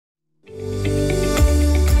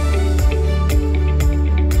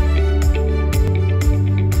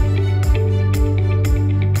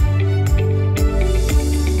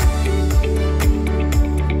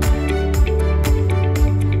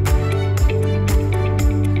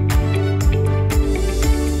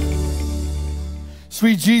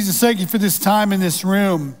Sweet Jesus, thank you for this time in this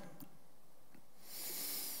room.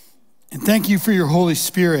 And thank you for your Holy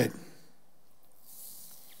Spirit.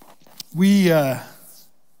 We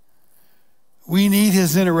need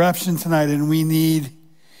his interruption tonight, and we need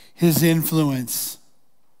his influence.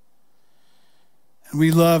 And we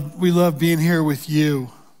love being here with you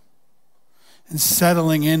and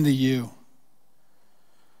settling into you.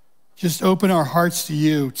 Just open our hearts to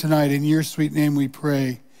you tonight. In your sweet name we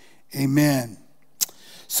pray. Amen.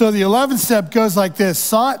 So the 11th step goes like this: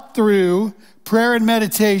 sought through prayer and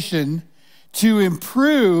meditation to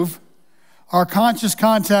improve our conscious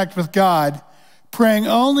contact with God, praying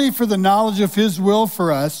only for the knowledge of his will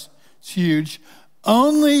for us. It's huge.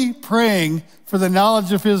 Only praying for the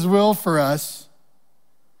knowledge of his will for us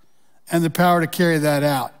and the power to carry that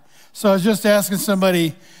out. So I was just asking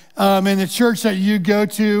somebody, in the church that you're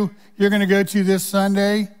going to go to this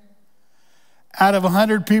Sunday, out of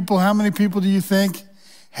 100 people, how many people do you think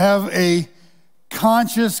have a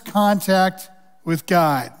conscious contact with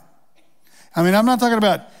God? I mean, I'm not talking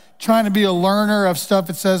about trying to be a learner of stuff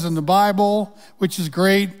it says in the Bible, which is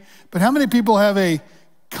great, but how many people have a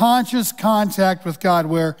conscious contact with God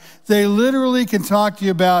where they literally can talk to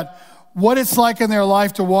you about what it's like in their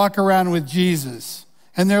life to walk around with Jesus?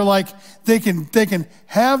 And they're like, they can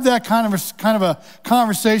have that kind of a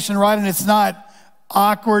conversation, right? And it's not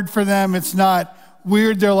awkward for them. It's not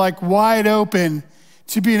weird. They're like wide open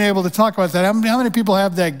to being able to talk about that. How many people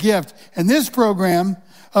have that gift? And this program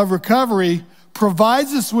of recovery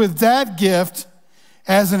provides us with that gift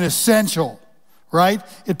as an essential, right?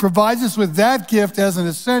 It provides us with that gift as an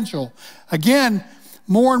essential. Again,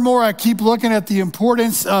 more and more I keep looking at the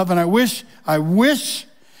importance of, and I wish,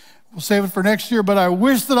 we'll save it for next year, but I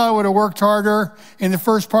wish that I would have worked harder in the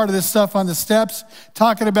first part of this stuff on the steps,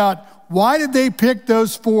 talking about why did they pick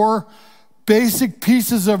those 4 basic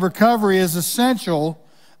pieces of recovery as essential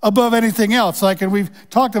above anything else. Like, and we've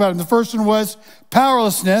talked about it. The first one was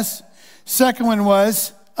powerlessness. Second one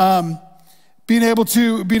was being able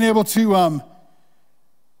to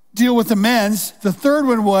deal with amends. The third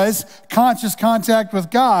one was conscious contact with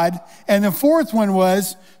God. And the fourth one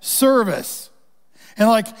was service. And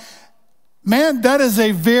like, man, that is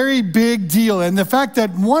a very big deal. And the fact that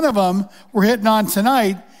one of them we're hitting on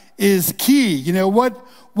tonight is key. You know,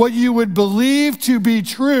 what you would believe to be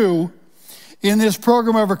true in this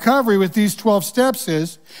program of recovery with these 12 steps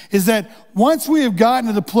is that once we have gotten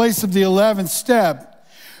to the place of the 11th step,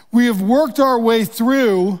 we have worked our way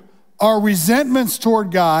through our resentments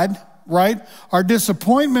toward God, right? Our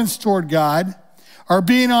disappointments toward God, our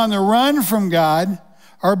being on the run from God,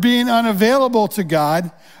 our being unavailable to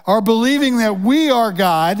God, our believing that we are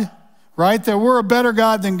God, right? That we're a better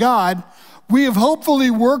God than God. We have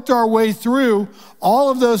hopefully worked our way through all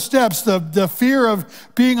of those steps, the fear of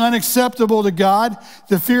being unacceptable to God,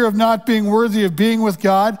 the fear of not being worthy of being with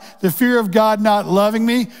God, the fear of God not loving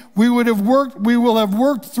me. We will have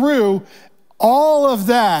worked through all of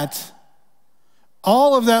that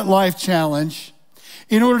life challenge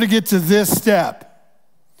in order to get to this step.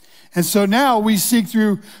 And so now we seek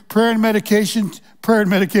through prayer and medication,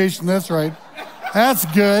 that's right. That's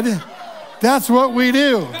good. That's what we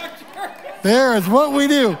do. There is what we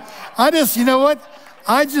do. You know what?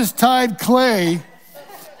 I just tied Clay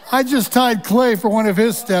for one of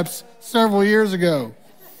his steps several years ago.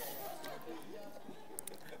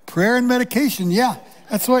 Prayer and medication, yeah.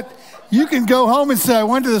 That's what, you can go home and say, I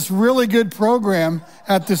went to this really good program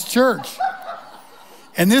at this church.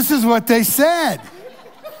 And this is what they said.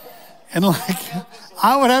 And like,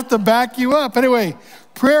 I would have to back you up. Anyway,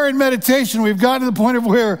 prayer and meditation, we've gotten to the point of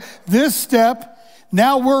where this step,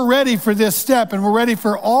 now we're ready for this step, and we're ready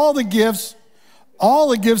for all the gifts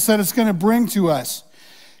that it's going to bring to us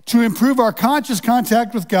to improve our conscious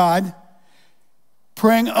contact with God,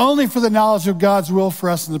 praying only for the knowledge of God's will for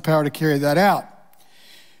us and the power to carry that out.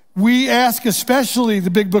 We ask especially, the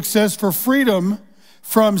big book says, for freedom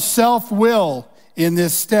from self-will in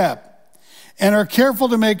this step, and are careful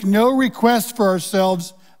to make no request for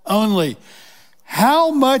ourselves only.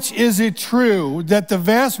 How much is it true that the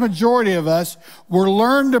vast majority of us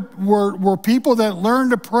were people that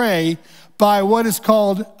learned to pray by what is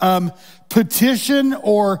called petition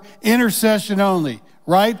or intercession only,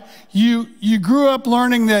 right? You grew up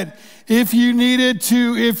learning that if you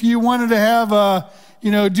wanted to have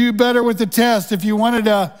do better with the test, if you wanted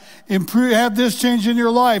to have this change in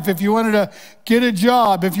your life, if you wanted to get a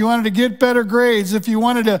job, if you wanted to get better grades, if you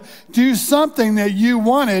wanted to do something that you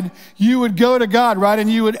wanted, you would go to God, right? And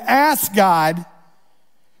you would ask God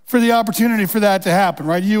for the opportunity for that to happen,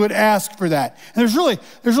 right? You would ask for that. And there's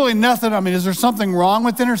really nothing, is there something wrong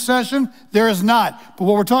with intercession? There is not. But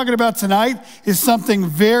what we're talking about tonight is something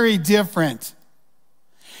very different.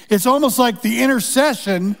 It's almost like the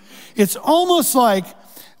intercession, it's almost like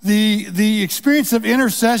the experience of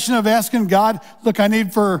intercession, of asking God, look, I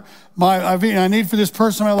need for this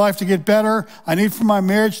person in my life to get better. I need for my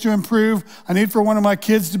marriage to improve. I need for one of my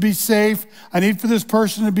kids to be safe. I need for this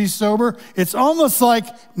person to be sober. It's almost like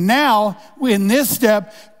now, in this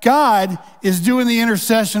step, God is doing the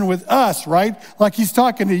intercession with us, right? Like he's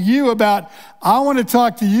talking to you about, I want to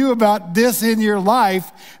talk to you about this in your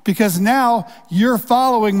life because now you're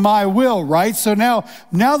following my will, right? So now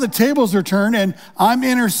the tables are turned and I'm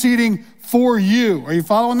interceding for you. Are you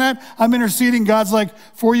following that? I'm interceding. God's like,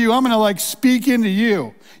 for you, I'm going to speak into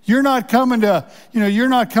you. You're not coming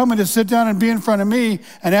to sit down and be in front of me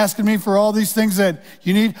and asking me for all these things that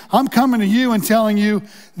you need. I'm coming to you and telling you,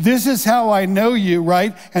 this is how I know you,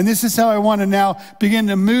 right? And this is how I want to now begin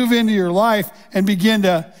to move into your life and begin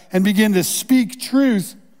to speak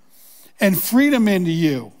truth and freedom into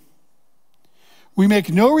you. We make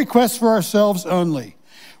no requests for ourselves only.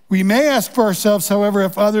 We may ask for ourselves, however,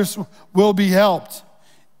 if others will be helped.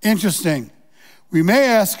 Interesting. We may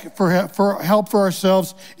ask for help for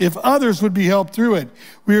ourselves if others would be helped through it.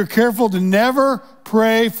 We are careful to never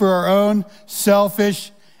pray for our own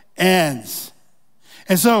selfish ends.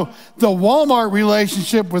 And so the Walmart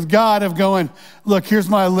relationship with God of going, look, here's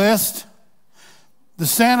my list. The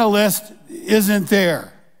Santa list isn't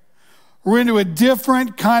there. We're into a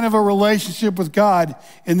different kind of a relationship with God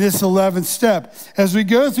in this 11th step. As we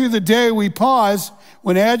go through the day, we pause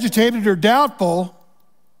when agitated or doubtful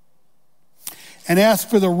and ask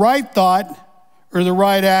for the right thought or the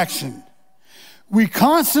right action. We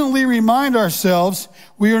constantly remind ourselves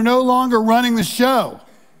we are no longer running the show.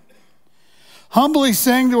 Humbly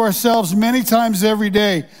saying to ourselves many times every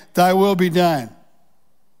day, thy will be done.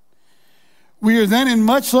 We are then in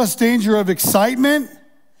much less danger of excitement,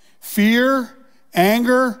 fear,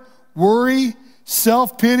 anger, worry,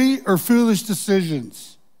 self-pity, or foolish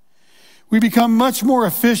decisions. We become much more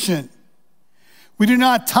efficient. We do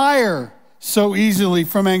not tire so easily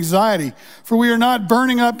from anxiety, for we are not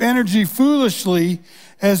burning up energy foolishly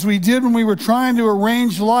as we did when we were trying to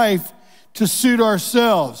arrange life to suit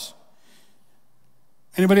ourselves.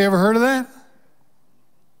 Anybody ever heard of that?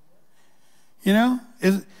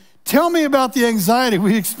 Tell me about the anxiety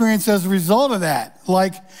we experience as a result of that.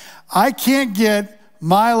 Like, I can't get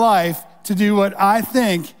my life to do what I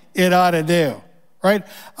think it ought to do, right?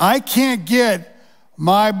 I can't get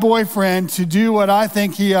my boyfriend to do what I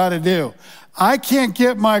think he ought to do. I can't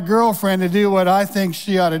get my girlfriend to do what I think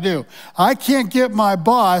she ought to do. I can't get my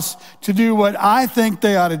boss to do what I think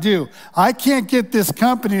they ought to do. I can't get this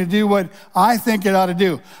company to do what I think it ought to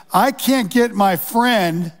do. I can't get my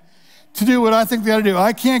friend to do what I think they ought to do.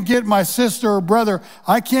 I can't get my sister or brother,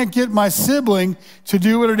 I can't get my sibling to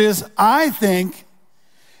do what it is I think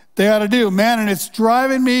they ought to do. Man, and it's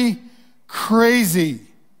driving me crazy.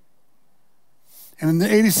 And in the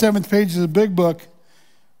 87th page of the big book,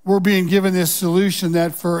 we're being given this solution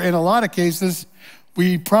that in a lot of cases,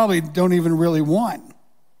 we probably don't even really want.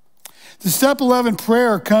 The step 11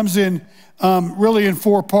 prayer comes in really in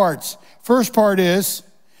 4 parts. First part is,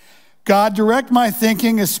 God, direct my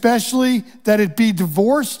thinking, especially that it be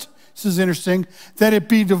divorced. This is interesting. That it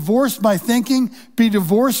be divorced, my thinking, be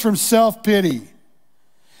divorced from self-pity,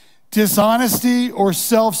 dishonesty, or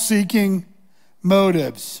self-seeking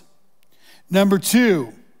motives. Number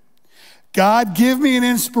 2, God, give me an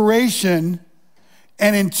inspiration,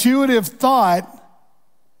 an intuitive thought,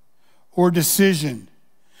 or decision.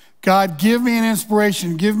 God, give me an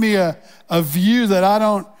inspiration. Give me a view that I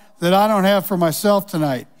don't have for myself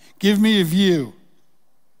tonight. Give me a view,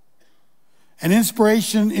 an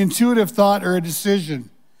inspiration, intuitive thought, or a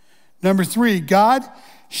decision. Number 3, God,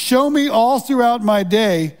 show me all throughout my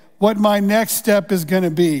day what my next step is going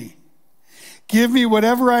to be. Give me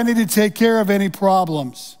whatever I need to take care of any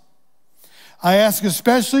problems. I ask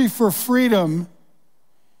especially for freedom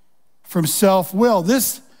from self-will.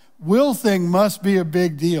 This will thing must be a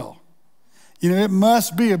big deal. It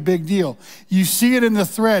must be a big deal. You see it in the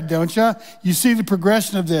thread, don't you? You see the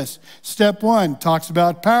progression of this. Step 1 talks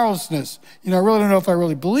about powerlessness. I really don't know if I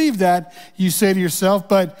really believe that, you say to yourself,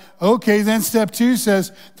 but okay, then step 2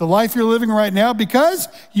 says, the life you're living right now, because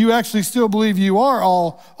you actually still believe you are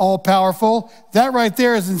all powerful, that right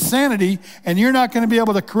there is insanity, and you're not going to be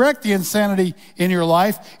able to correct the insanity in your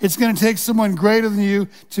life. It's going to take someone greater than you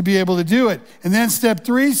to be able to do it. And then step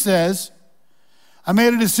 3 says, I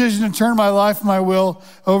made a decision to turn my life and my will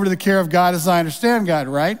over to the care of God as I understand God,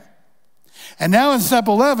 right? And now in step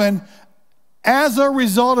 11, as a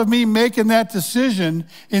result of me making that decision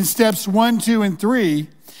in steps 1, 2, and 3,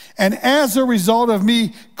 and as a result of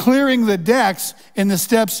me clearing the decks in the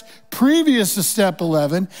steps previous to step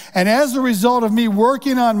 11, and as a result of me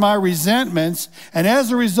working on my resentments, and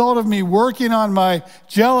as a result of me working on my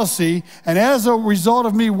jealousy, and as a result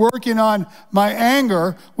of me working on my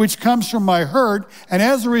anger, which comes from my hurt, and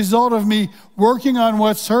as a result of me working on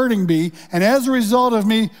what's hurting me, and as a result of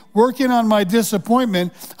me working on my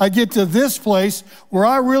disappointment, I get to this place where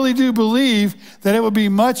I really do believe that it would be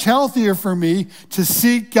much healthier for me to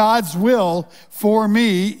seek God's will for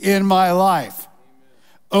me in my life.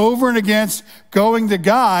 Over and against going to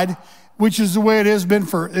God, which is the way it has been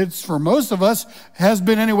for most of us, has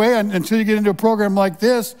been anyway, until you get into a program like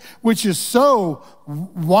this, which is so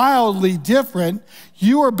wildly different.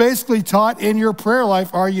 You are basically taught in your prayer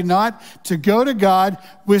life, are you not, to go to God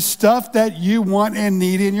with stuff that you want and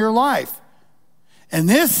need in your life. And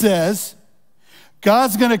this says,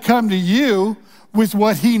 God's going to come to you with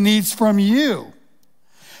what he needs from you.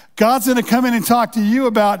 God's going to come in and talk to you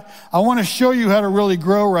about, I want to show you how to really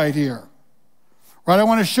grow right here. Right? I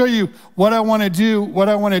want to show you what I want to do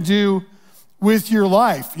with your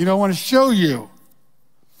life. I want to show you.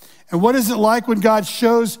 And what is it like when God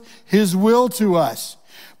shows his will to us?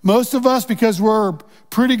 Most of us, because we're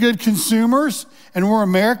pretty good consumers and we're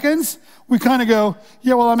Americans, we kind of go,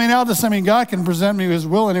 yeah, well, God can present me his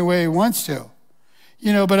will any way he wants to.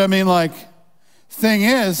 But thing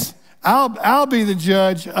is, I'll be the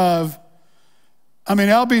judge of,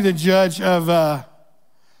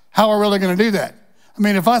 how we're really going to do that.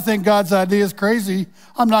 If I think God's idea is crazy,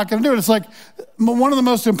 I'm not going to do it. It's like one of the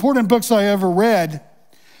most important books I ever read,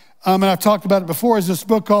 and I've talked about it before, is this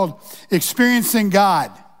book called Experiencing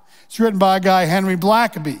God. It's written by a guy, Henry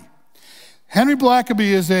Blackaby. Henry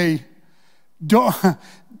Blackaby is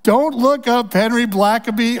don't look up Henry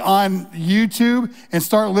Blackaby on YouTube and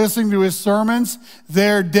start listening to his sermons.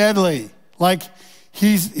 They're deadly.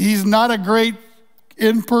 He's not a great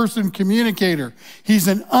in-person communicator. He's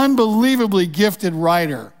an unbelievably gifted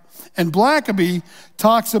writer. And Blackaby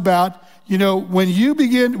talks about, when you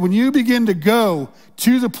begin to go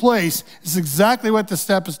to the place, it's exactly what the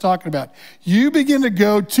step is talking about. You begin to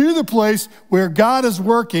go to the place where God is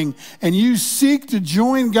working, and you seek to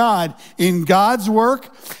join God in God's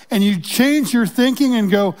work, and you change your thinking and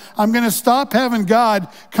go, I'm going to stop having God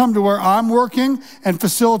come to where I'm working and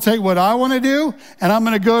facilitate what I want to do, and I'm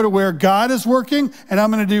going to go to where God is working, and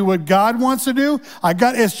I'm going to do what God wants to do.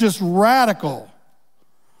 It's just radical.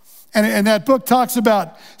 And that book talks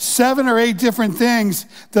about 7 or 8 different things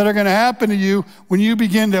that are going to happen to you when you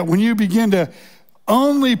begin to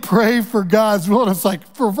only pray for God's will. And it's like,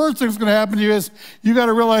 the first thing that's going to happen to you is you got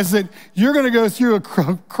to realize that you're going to go through a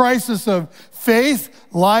crisis of faith,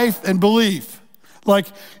 life, and belief.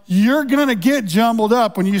 You're going to get jumbled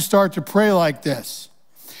up when you start to pray like this.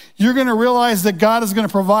 You're going to realize that God is going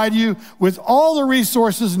to provide you with all the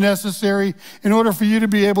resources necessary in order for you to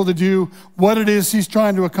be able to do what it is he's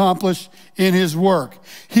trying to accomplish in his work.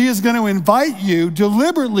 He is going to invite you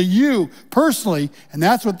deliberately, you personally, and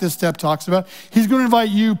that's what this step talks about. He's going to invite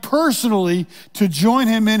you personally to join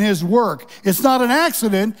him in his work. It's not an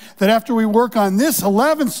accident that after we work on this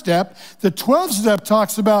 11th step, the 12th step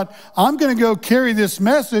talks about, I'm going to go carry this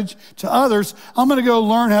message to others. I'm going to go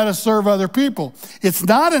learn how to serve other people. It's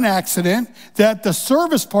not an accident that the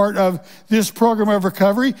service part of this program of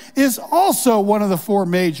recovery is also one of the 4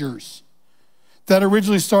 majors that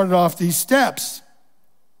originally started off these steps.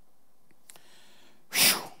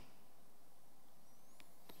 Whew.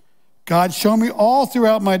 God, show me all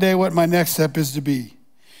throughout my day what my next step is to be.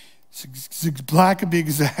 Blackaby,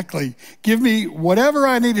 exactly. Give me whatever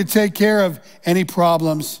I need to take care of any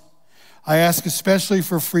problems. I ask especially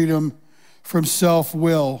for freedom from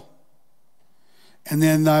self-will, and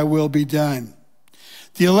then thy will be done.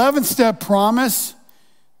 The 11th step promise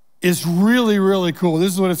is really, really cool.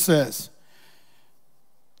 This is what it says.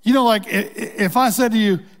 If I said to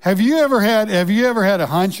you, have you ever had a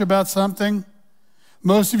hunch about something?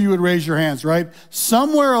 Most of you would raise your hands, right?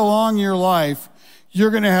 Somewhere along your life, you're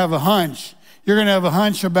going to have a hunch. You're going to have a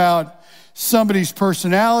hunch about somebody's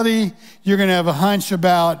personality. You're going to have a hunch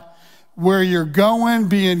about where you're going,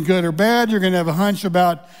 being good or bad. You're going to have a hunch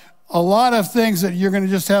about a lot of things that you're going to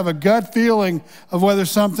just have a gut feeling of whether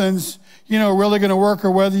something's, really going to work,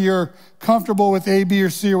 or whether you're comfortable with A, B, or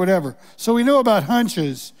C, or whatever. So we know about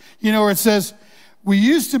hunches, where it says, what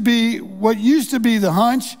used to be the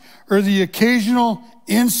hunch or the occasional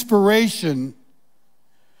inspiration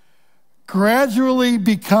gradually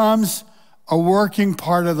becomes a working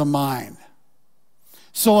part of the mind.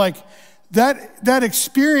 So that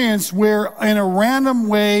experience where in a random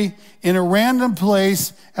way, in a random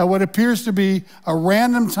place, at what appears to be a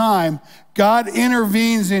random time, God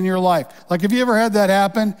intervenes in your life. Like, have you ever had that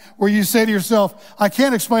happen where you say to yourself, I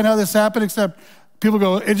can't explain how this happened, except people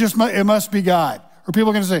go, it must be God. Or people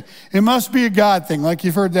are going to say, it must be a God thing. Like,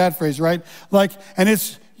 you've heard that phrase, right? Like, and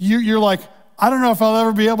it's, you're like, I don't know if I'll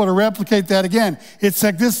ever be able to replicate that again. It's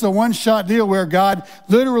like this is a one-shot deal where God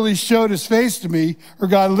literally showed his face to me, or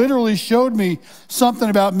God literally showed me something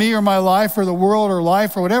about me or my life or the world or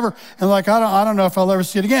life or whatever. And like, I don't know if I'll ever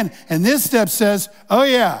see it again. And this step says, oh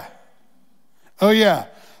yeah.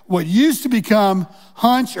 What used to become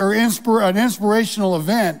hunch or an inspirational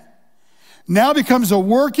event now becomes a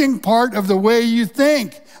working part of the way you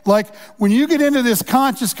think. Like, when you get into this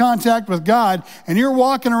conscious contact with God and you're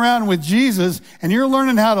walking around with Jesus and you're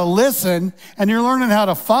learning how to listen and you're learning how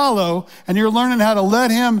to follow and you're learning how to let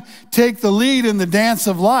him take the lead in the dance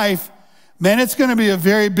of life, man, it's going to be a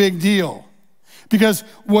very big deal. Because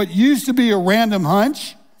what used to be a random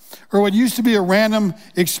hunch or what used to be a random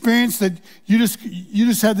experience that you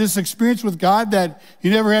just had this experience with God that you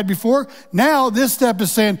never had before, now this step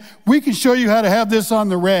is saying, we can show you how to have this on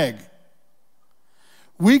the reg.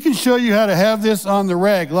 We can show you how to have this on the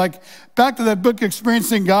reg. Like, back to that book,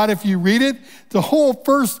 Experiencing God, if you read it,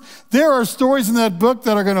 there are stories in that book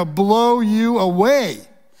that are going to blow you away.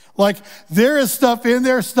 Like, there is stuff in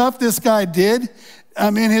there, stuff this guy did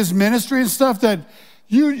in his ministry and stuff that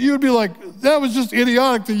you'd be like, that was just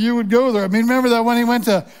idiotic that you would go there. I mean, remember that when he went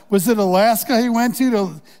to, was it Alaska he went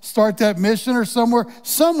to start that mission or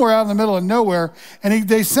somewhere out in the middle of nowhere. And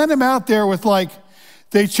they sent him out there with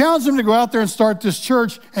they challenged him to go out there and start this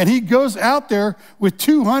church. And he goes out there with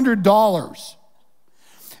 $200.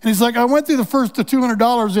 And he's like, I went through the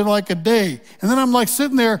 $200 in like a day. And then I'm like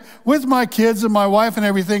sitting there with my kids and my wife and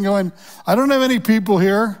everything going, I don't have any people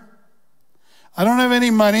here. I don't have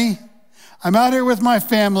any money. I'm out here with my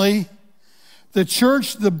family. The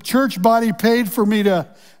church body paid for me to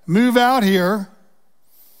move out here.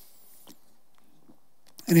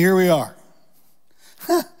 And here we are.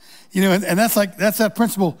 And that's that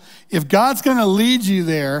principle. If God's going to lead you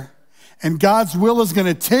there and God's will is going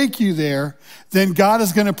to take you there, then God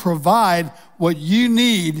is going to provide what you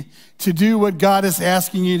need to do what God is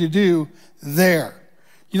asking you to do there.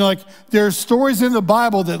 There's stories in the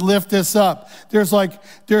Bible that lift this up. There's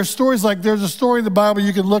stories like, there's a story in the Bible,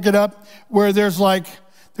 you can look it up, where there's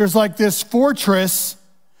this fortress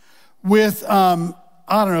with,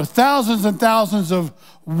 thousands and thousands of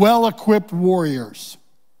well-equipped warriors.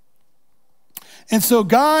 And so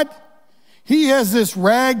God, he has this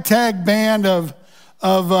ragtag band of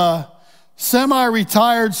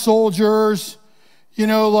semi-retired soldiers,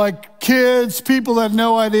 like kids, people that have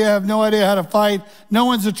no idea how to fight. No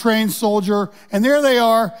one's a trained soldier. And there they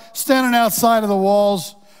are, standing outside of the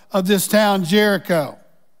walls of this town, Jericho.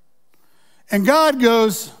 And God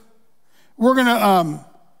goes,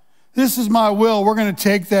 this is my will, we're going to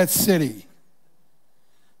take that city.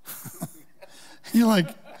 You're like,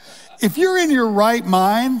 if you're in your right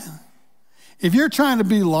mind, if you're trying to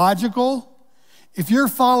be logical, if you're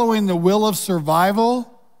following the will of survival,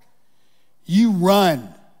 you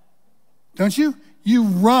run, don't you? You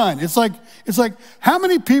run. It's like how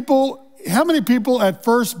many people at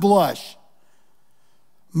first blush?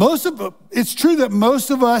 It's true that most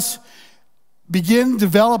of us begin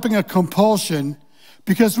developing a compulsion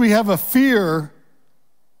because we have a fear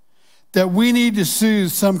that we need to soothe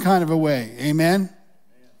some kind of a way. Amen?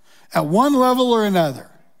 At one level or another.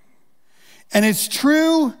 And it's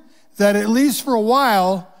true that at least for a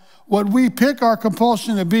while, what we pick our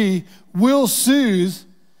compulsion to be will soothe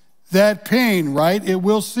that pain, right? It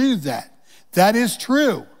will soothe that. That is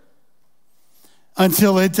true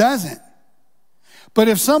until it doesn't. But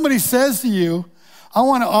if somebody says to you, I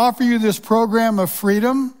want to offer you this program of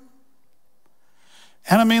freedom,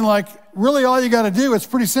 and I mean, really all you got to do, it's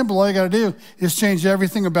pretty simple. All you got to do is change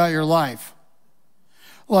everything about your life.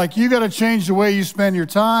 Like, you got to change the way you spend your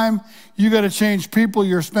time. You got to change people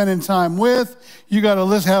you're spending time with. You got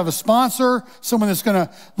to have a sponsor, someone that's going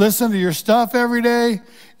to listen to your stuff every day.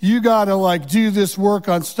 You got to do this work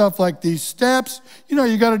on stuff like these steps.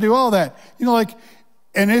 You got to do all that.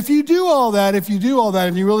 And if you do all that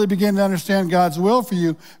and you really begin to understand God's will for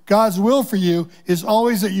you is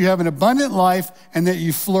always that you have an abundant life and that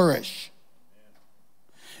you flourish.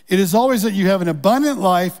 It is always that you have an abundant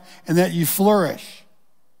life and that you flourish.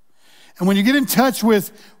 And when you get in touch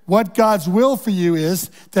with what God's will for you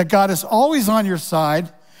is, that God is always on your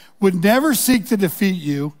side, would never seek to defeat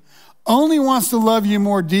you, only wants to love you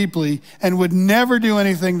more deeply, and would never do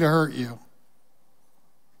anything to hurt you.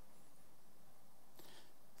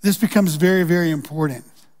 this becomes very, very important.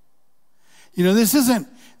 You know, this isn't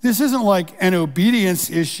like an obedience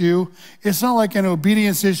issue. It's not like an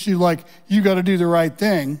obedience issue like you got to do the right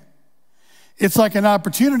thing. It's like an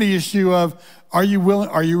opportunity issue of, are you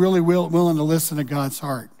really willing to listen to God's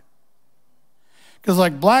heart? Because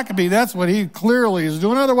like Blackaby, that's what he clearly is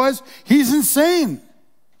doing. Otherwise, he's insane.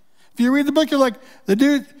 If you read the book, you're like, the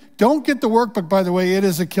dude, don't get the workbook, by the way. It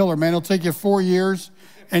is a killer, man. It'll take you 4 years,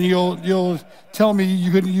 and you'll tell me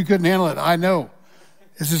you couldn't handle it. I know.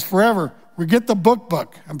 This is forever. We get the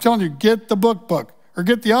book. I'm telling you, get the book, or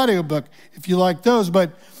get the audio book if you like those.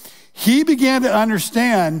 But he began to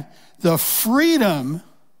understand the freedom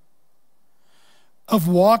of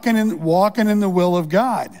walking in the will of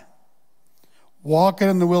God. Walking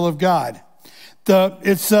in the will of God.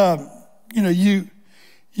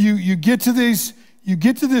 You get to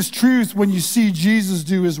this truth when you see Jesus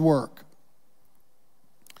do his work.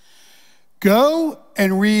 Go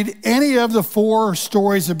and read any of the 4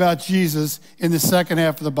 stories about Jesus in the second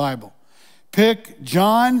half of the Bible. Pick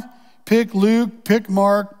John, pick Luke, pick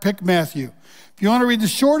Mark, pick Matthew. If you want to read the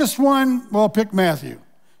shortest one, well, pick Matthew.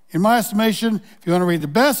 In my estimation, if you want to read the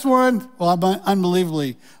best one, well, I'm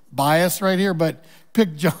unbelievably biased right here, but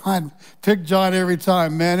pick John. Pick John every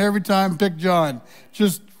time, man. Every time, pick John.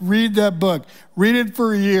 Just read that book. Read it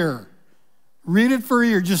for a year. Read it for a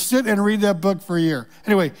year. Just sit and read that book for a year.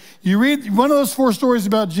 Anyway, you read one of those 4 stories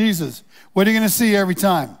about Jesus. What are you going to see every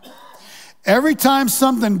time? Every time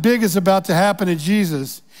something big is about to happen to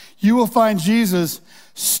Jesus, you will find Jesus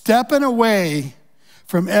stepping away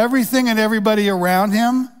from everything and everybody around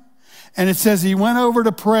him. And it says he went over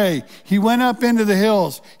to pray. He went up into the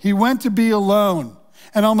hills. He went to be alone.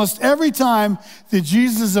 And almost every time that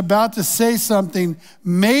Jesus is about to say something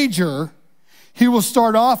major, he will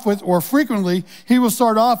start off with, or frequently, he will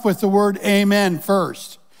start off with the word amen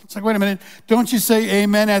first. It's like, wait a minute, don't you say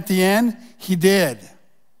amen at the end? He did.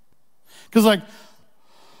 Because like,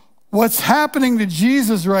 what's happening to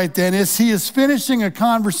Jesus right then is he is finishing a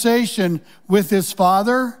conversation with his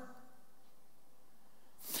Father,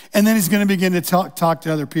 and then he's going to begin to talk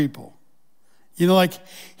to other people. You know, like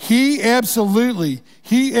he absolutely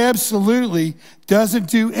doesn't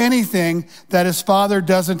do anything that his Father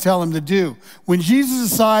doesn't tell him to do. When Jesus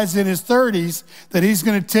decides in his 30s that he's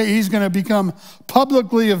going to become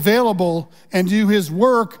publicly available and do his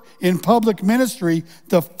work in public ministry,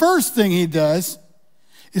 the first thing he does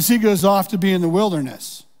is he goes off to be in the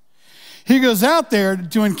wilderness. He goes out there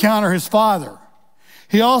to encounter his Father.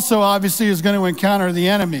 He also obviously is going to encounter the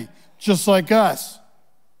enemy, just like us.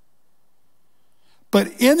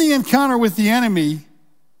 But in the encounter with the enemy,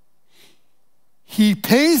 he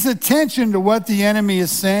pays attention to what the enemy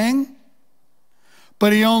is saying,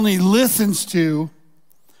 but he only listens to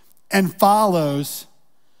and follows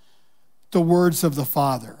the words of the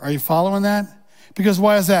Father. Are you following that? Because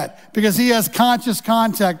why is that? Because he has conscious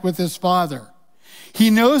contact with his Father. He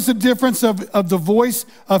knows the difference of the voice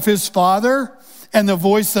of his Father and the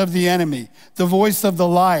voice of the enemy, the voice of the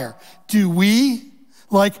liar. Do we?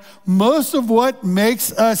 Like, most of what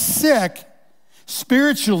makes us sick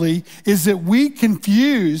spiritually is that we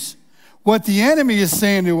confuse what the enemy is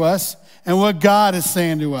saying to us and what God is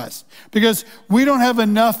saying to us. Because we don't have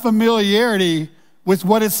enough familiarity with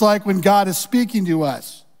what it's like when God is speaking to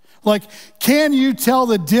us. Like, can you tell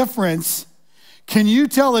the difference? Can you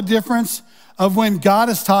tell the difference of when God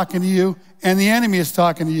is talking to you and the enemy is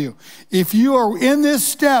talking to you? If you are in this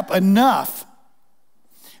step enough,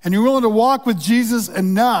 and you're willing to walk with Jesus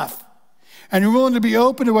enough, and you're willing to be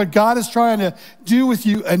open to what God is trying to do with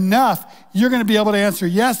you enough, you're going to be able to answer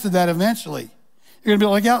yes to that eventually. You're going to be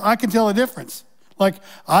like, yeah, I can tell the difference. Like,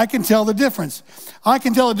 I can tell the difference. I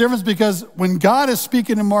can tell the difference because when God is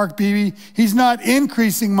speaking to Mark Beebe, he's not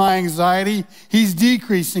increasing my anxiety, he's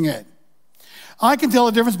decreasing it. I can tell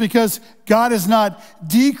the difference because God is not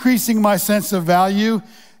decreasing my sense of value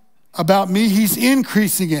about me, he's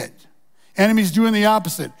increasing it. Enemy's doing the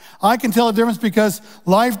opposite. I can tell the difference because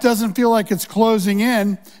life doesn't feel like it's closing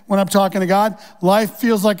in when I'm talking to God. Life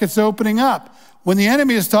feels like it's opening up. When the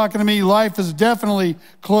enemy is talking to me, life is definitely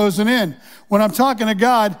closing in. When I'm talking to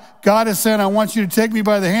God, God is saying, I want you to take me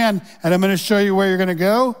by the hand and I'm going to show you where you're going to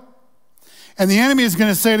go. And the enemy is going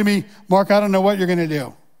to say to me, Mark, I don't know what you're going to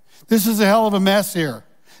do. This is a hell of a mess here.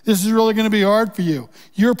 This is really going to be hard for you.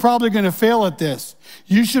 You're probably going to fail at this.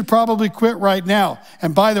 You should probably quit right now.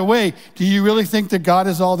 And by the way, do you really think that God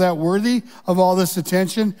is all that worthy of all this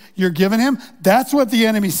attention you're giving him? That's what the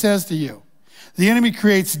enemy says to you. The enemy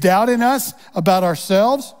creates doubt in us about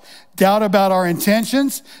ourselves, doubt about our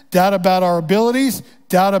intentions, doubt about our abilities,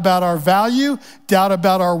 doubt about our value, doubt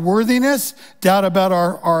about our worthiness, doubt about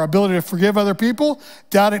our ability to forgive other people,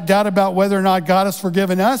 doubt about whether or not God has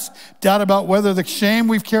forgiven us, doubt about whether the shame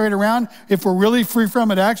we've carried around, if we're really free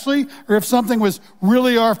from it actually, or if something was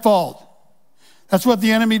really our fault. That's what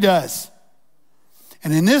the enemy does.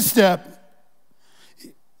 And in this step,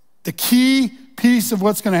 the key piece of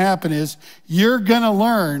what's going to happen is you're going to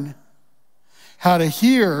learn how to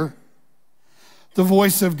hear the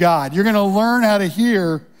voice of God. You're going to learn how to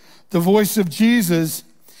hear the voice of Jesus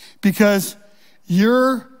because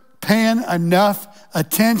you're paying enough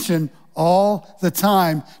attention all the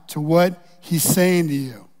time to what he's saying to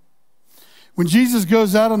you. When Jesus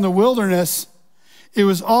goes out in the wilderness, it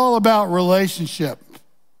was all about relationship.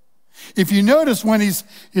 If you notice when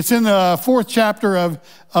it's in the 4th chapter of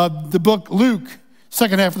the book Luke,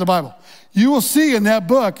 second half of the Bible, you will see in that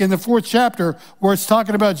book, in the 4th chapter, where it's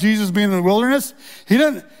talking about Jesus being in the wilderness,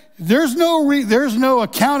 there's no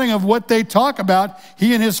accounting of what they talk about,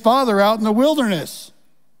 he and his father out in the wilderness.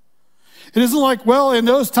 It isn't like, well, in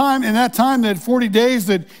that time, that 40 days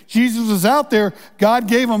that Jesus was out there, God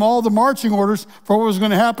gave him all the marching orders for what was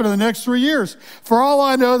going to happen in the next 3 years. For all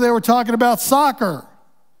I know, they were talking about soccer.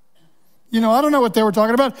 I don't know what they were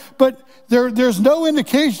talking about, but there's no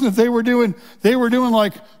indication that they were doing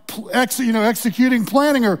like executing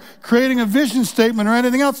planning or creating a vision statement or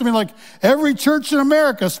anything else. I mean, like every church in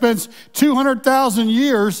America spends 200,000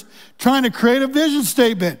 years trying to create a vision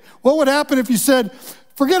statement. What would happen if you said,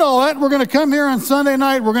 forget all that, we're going to come here on Sunday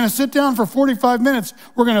night, we're going to sit down for 45 minutes,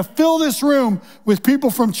 we're going to fill this room with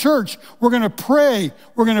people from church, we're going to pray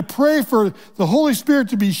for the Holy Spirit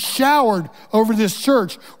to be showered over this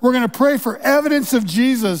church, we're going to pray for evidence of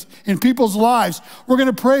Jesus in people's lives, we're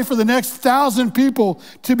going to pray for the next 1,000 people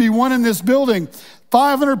to be one in this building,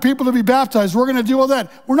 500 people to be baptized, we're going to do all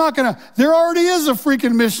that. There already is a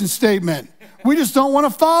freaking mission statement. We just don't want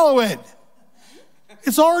to follow it.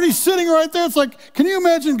 It's already sitting right there. It's like, can you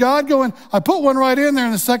imagine God going, I put one right in there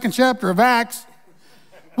in the 2nd chapter of Acts.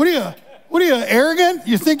 What are you, arrogant?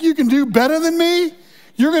 You think you can do better than me?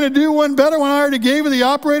 You're going to do one better when I already gave you the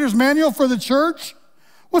operator's manual for the church?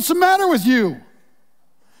 What's the matter with you?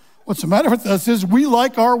 What's the matter with us is we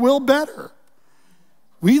like our will better.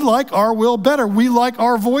 We like our will better. We like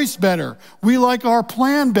our voice better. We like our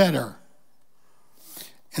plan better.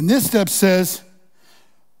 And this step says,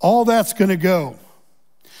 all that's going to go.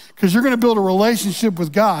 Because you're going to build a relationship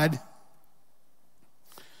with God.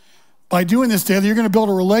 By doing this together, you're going to build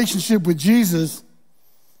a relationship with Jesus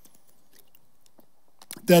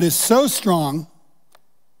that is so strong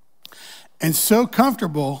and so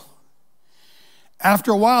comfortable,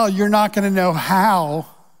 after a while, you're not going to know how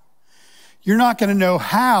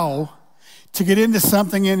to get into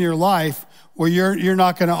something in your life where you're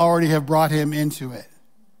not going to already have brought him into it.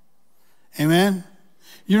 Amen?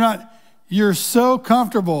 You're so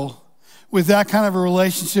comfortable with that kind of a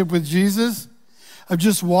relationship with Jesus, of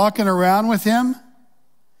just walking around with him,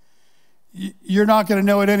 you're not going to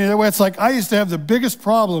know it any other way. It's like I used to have the biggest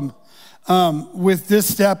problem with this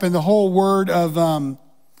step and the whole word of,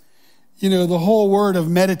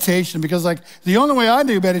 meditation, because like the only way I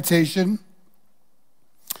knew meditation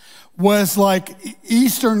was like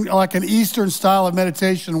an Eastern style of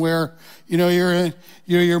meditation where,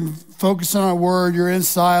 you're focusing on a word, you're in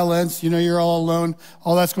silence, you're all alone,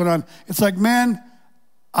 all that's going on. It's like, man,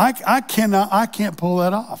 I can't pull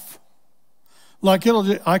that off. I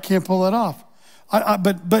can't pull that off.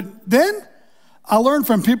 But then I learned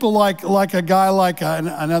from people like another guy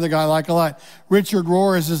like a lot. Richard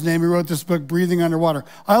Rohr is his name. He wrote this book, Breathing Underwater.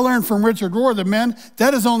 I learned from Richard Rohr that, man,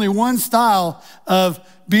 that is only one style of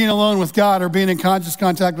being alone with God or being in conscious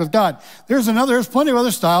contact with God. There's plenty of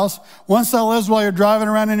other styles. One style is while you're driving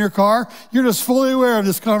around in your car, you're just fully aware of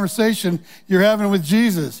this conversation you're having with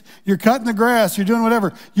Jesus. You're cutting the grass, you're doing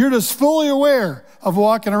whatever. You're just fully aware of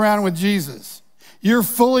walking around with Jesus. You're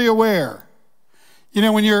fully aware.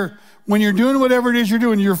 When you're doing whatever it is you're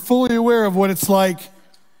doing, you're fully aware of what it's like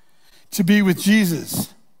to be with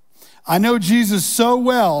Jesus. I know Jesus so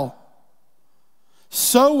well,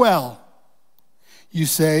 you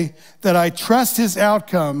say, that I trust his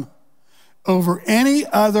outcome over any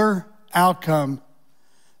other outcome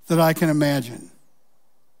that I can imagine.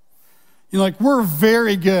 We're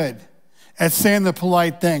very good at saying the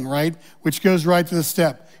polite thing, right? Which goes right to the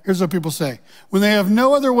step. Here's what people say. When they have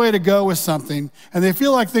no other way to go with something and they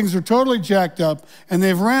feel like things are totally jacked up and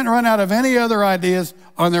they've run out of any other ideas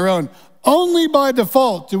on their own, only by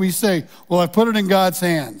default do we say, well, I put it in God's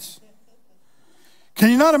hands. Can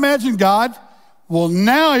you not imagine God? Well,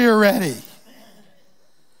 now you're ready.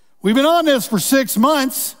 We've been on this for 6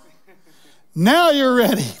 months. Now you're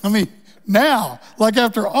ready. now. Like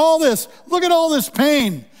after all this, look at all this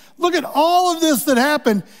pain. Look at all of this that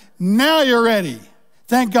happened. Now you're ready.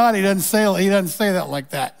 Thank God he doesn't say that like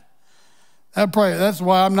that. That's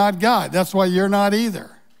why I'm not God. That's why you're not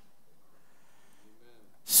either.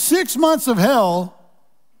 6 months of hell,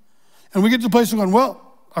 and we get to the place of going,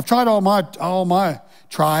 well, I've tried all my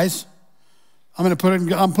tries. I'm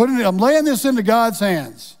laying this into God's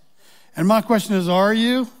hands. And my question is, are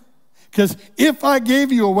you? Because if I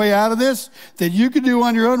gave you a way out of this that you could do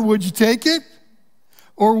on your own, would you take it?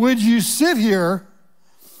 Or would you sit here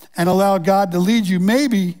and allow God to lead you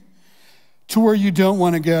maybe to where you don't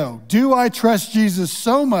want to go? Do I trust Jesus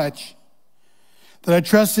so much that I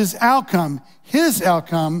trust his outcome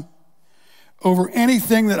over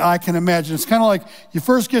anything that I can imagine? It's kind of like you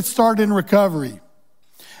first get started in recovery.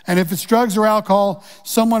 And if it's drugs or alcohol,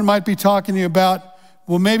 someone might be talking to you about,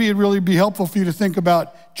 well, maybe it'd really be helpful for you to think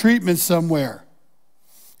about treatment somewhere.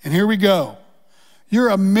 And here we go. You're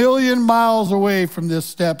a million miles away from this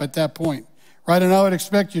step at that point, right? And I would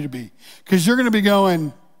expect you to be. Because you're going to be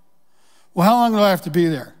going, well, how long do I have to be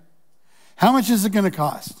there? How much is it going to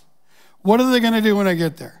cost? What are they going to do when I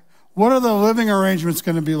get there? What are the living arrangements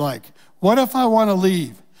going to be like? What if I want to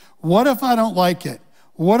leave? What if I don't like it?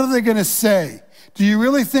 What are they going to say? Do you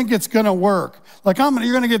really think it's going to work? Like you're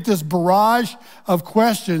going to get this barrage of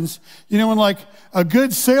questions, when like a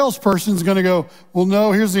good salesperson's going to go, well,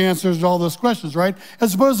 no, here's the answers to all those questions, right?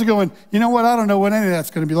 As opposed to going, you know what? I don't know what any of that's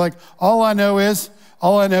going to be like. All I know is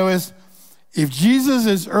if Jesus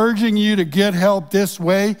is urging you to get help this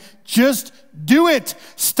way, just do it.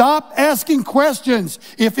 Stop asking questions.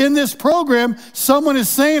 If in this program, someone is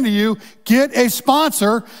saying to you, get a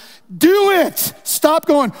sponsor, do it. Stop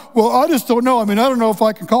going, well, I just don't know. I don't know if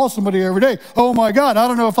I can call somebody every day. Oh my God, I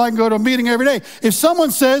don't know if I can go to a meeting every day. If someone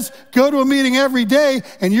says, go to a meeting every day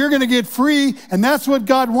and you're going to get free and that's what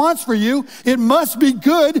God wants for you, it must be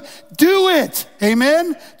good. Do it.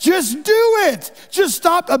 Amen. Just do it. Just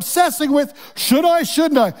stop obsessing with, should I,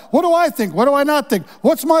 shouldn't I? What do I think? What do I not think?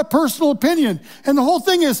 What's my personal opinion? And the whole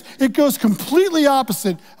thing is, it goes completely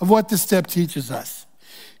opposite of what this step teaches us.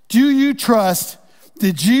 Do you trust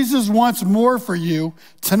that Jesus wants more for you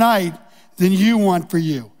tonight than you want for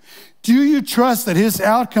you? Do you trust that his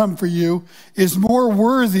outcome for you is more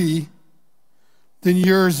worthy than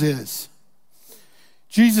yours is?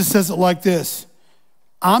 Jesus says it like this: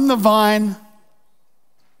 I'm the vine,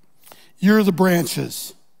 you're the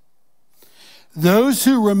branches. Those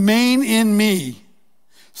who remain in me,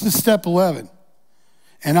 this is step 11,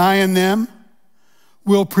 and I in them,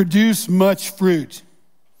 will produce much fruit.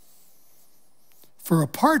 For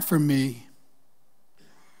apart from me,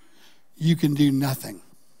 you can do nothing.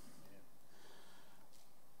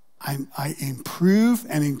 I improve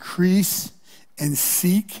and increase and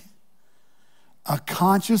seek a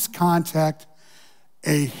conscious contact,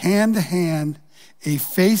 a hand-to-hand, a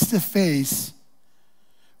face-to-face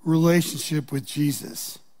relationship with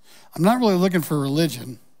Jesus. I'm not really looking for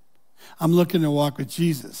religion. I'm looking to walk with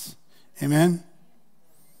Jesus. Amen?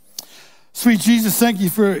 Sweet Jesus, thank you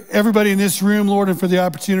for everybody in this room, Lord, and for the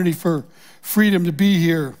opportunity for freedom to be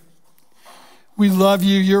here. We love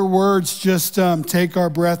you. Your words just take our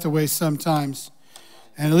breath away sometimes.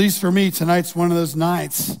 And at least for me, tonight's one of those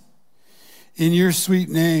nights. In your sweet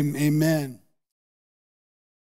name, amen.